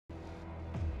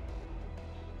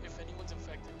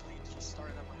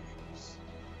started at my ears.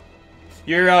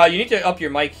 You're you need to up your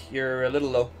mic. You're a little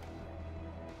low.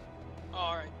 Oh,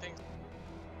 alright, thanks.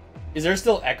 Is there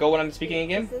still echo when I'm speaking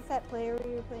again? Is this that player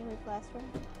we were playing with last one?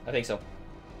 I think so.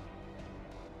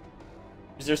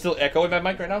 Is there still echo in my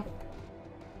mic right now?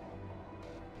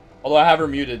 Although I have her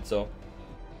muted, so.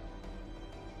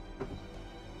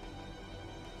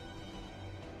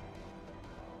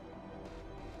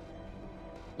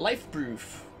 Life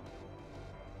proof.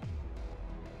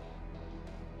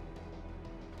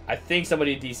 I think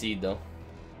somebody DC'd though.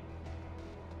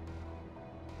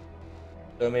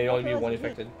 So maybe only be one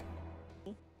infected.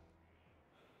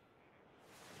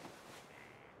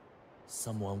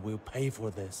 Someone will pay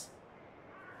for this.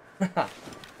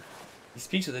 He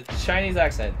speaks with a Chinese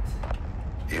accent.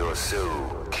 You're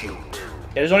so cute.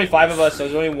 Yeah, there's only 5 of us, so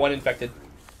there's only 1 infected.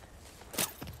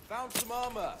 Found some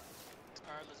armor. Alright,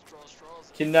 let's draw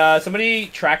straws. Can somebody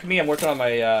track me? I'm working on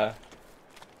my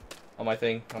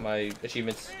thing, on my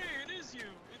achievements. Hey, it is you.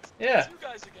 Yeah. It's you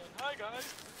guys again. Hi,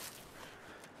 guys.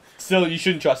 Still, you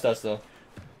shouldn't trust us though.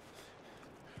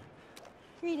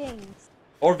 Greetings.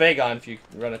 Or Vagon if you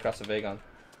run across a Vagon.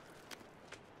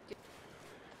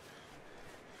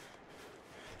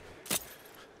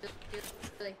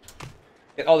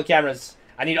 Get all the cameras.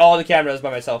 I need all the cameras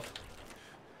by myself.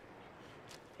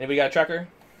 Anybody got a tracker?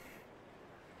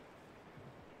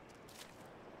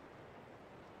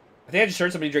 I think I just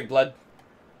heard somebody drink blood.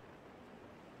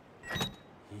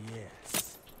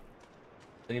 Yes.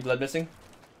 Any blood missing?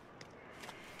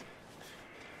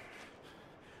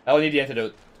 I will need the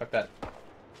antidote. Fuck that.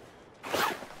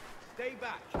 Stay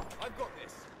back. I've got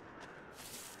this.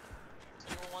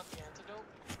 Do you want the antidote?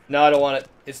 No, I don't want it.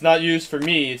 It's not used for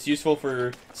me. It's useful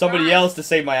for somebody Ron. else to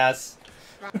save my ass.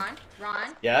 Ron?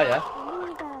 Yeah, yeah. Oh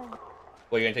my god.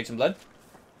 Well, you're gonna take some blood?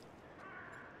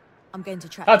 I'm going to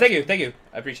track. Oh, thank you, thank you.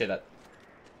 I appreciate that.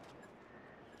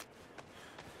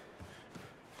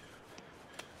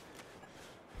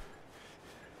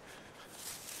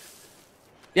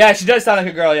 Yeah, she does sound like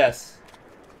a girl, yes.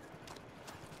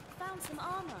 Found some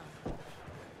armor.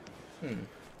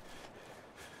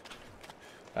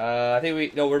 I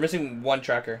think we're missing 1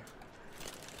 tracker.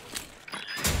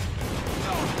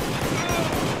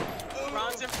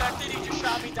 Ron's infected. He just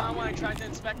shot me down when I tried to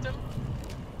inspect him.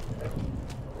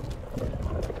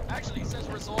 Actually, it says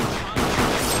results.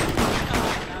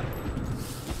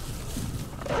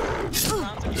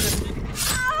 Ron's infected.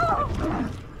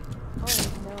 Oh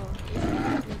no.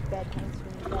 These bad times for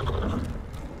me.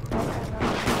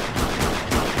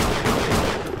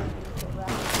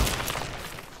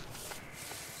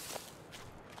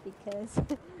 Because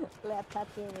laptop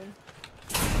gaming.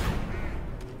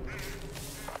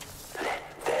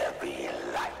 There be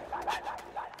light.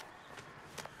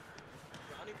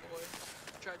 Ronnie boy,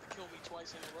 you tried to kill me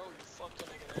twice in a row. You fucked a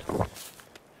nigga then.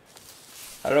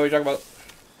 I don't know what you're talking about.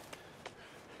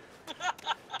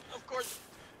 Of course.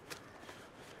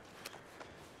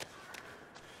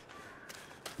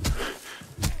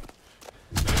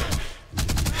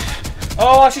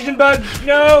 Oh, oxygen bug!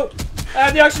 No! I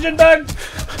have the oxygen bug!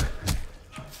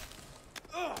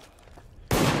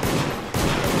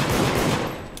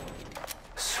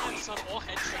 Son, all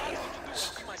headshots. Did you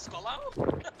see my skull out?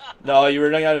 No, you were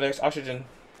running out of oxygen.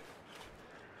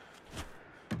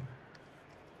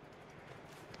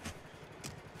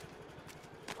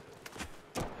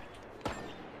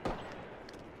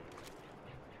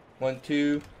 One,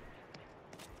 two.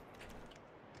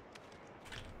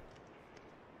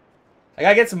 I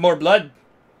gotta get some more blood.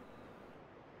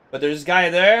 But there's a guy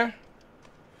there.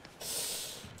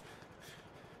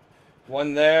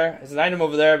 One there. There's an item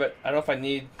over there, but I don't know if I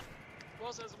need. Who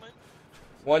else has a man?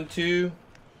 1, 2.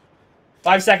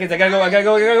 5 seconds. I gotta go. I gotta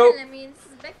go. I gotta go. Let me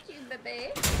inspect you,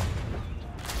 baby.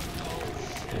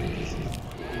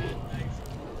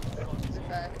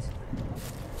 Perfect.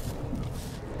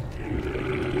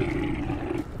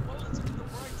 Well, it's on the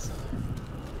right side.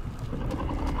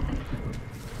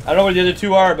 I don't know where the other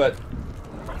 2 are, but.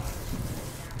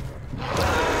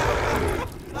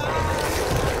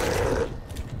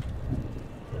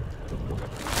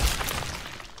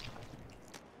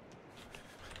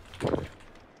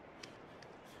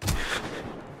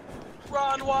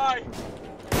 Ron, why?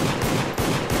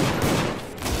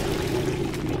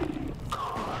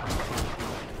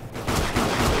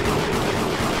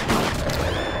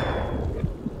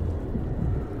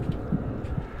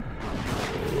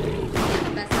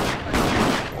 Best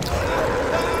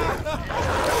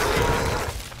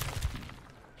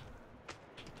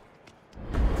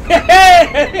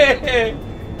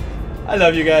I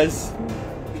love you guys.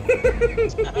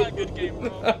 Good game,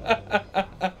 bro.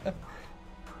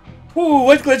 Ooh,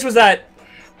 what glitch was that?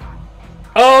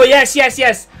 Oh, yes, yes,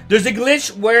 yes. There's a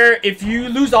glitch where if you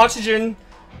lose oxygen,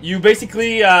 you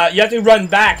basically, you have to run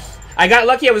back. I got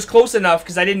lucky I was close enough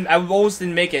because I almost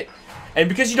didn't make it. And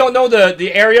because you don't know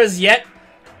the areas yet,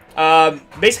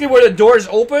 basically where the door is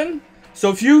open, so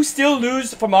if you still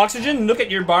lose from oxygen, look at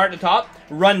your bar at the top,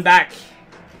 run back.